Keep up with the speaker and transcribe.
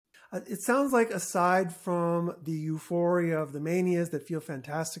It sounds like aside from the euphoria of the manias that feel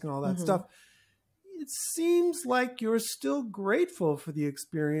fantastic and all that Mm-hmm. stuff, it seems like you're still grateful for the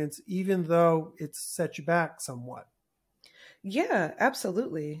experience, even though it's set you back somewhat. Yeah,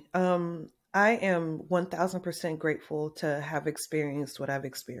 absolutely. I am 1000% grateful to have experienced what I've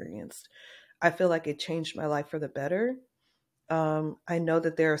experienced. I feel like it changed my life for the better. I know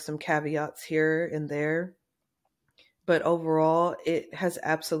that there are some caveats here and there, but overall, it has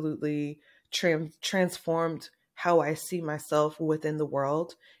absolutely transformed how I see myself within the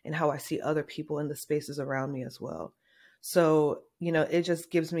world and how I see other people in the spaces around me as well. So, it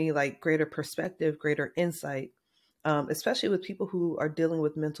just gives me like greater perspective, greater insight, especially with people who are dealing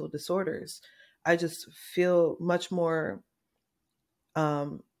with mental disorders. I just feel much more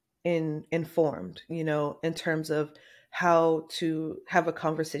informed, in terms of how to have a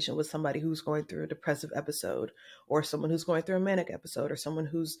conversation with somebody who's going through a depressive episode, or someone who's going through a manic episode, or someone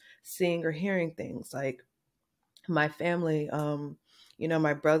who's seeing or hearing things. Like my family,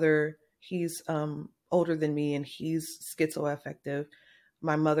 my brother, he's older than me and he's schizoaffective.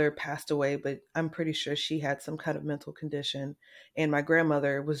 My mother passed away, but I'm pretty sure she had some kind of mental condition. And my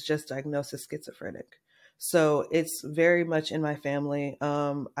grandmother was just diagnosed as schizophrenic. So it's very much in my family.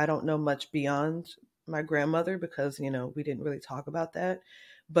 I don't know much beyond my grandmother because, we didn't really talk about that.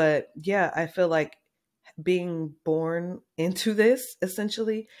 But yeah, I feel like being born into this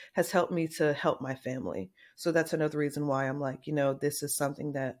essentially has helped me to help my family. So that's another reason why I'm like, this is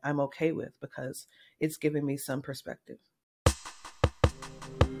something that I'm okay with because it's giving me some perspective.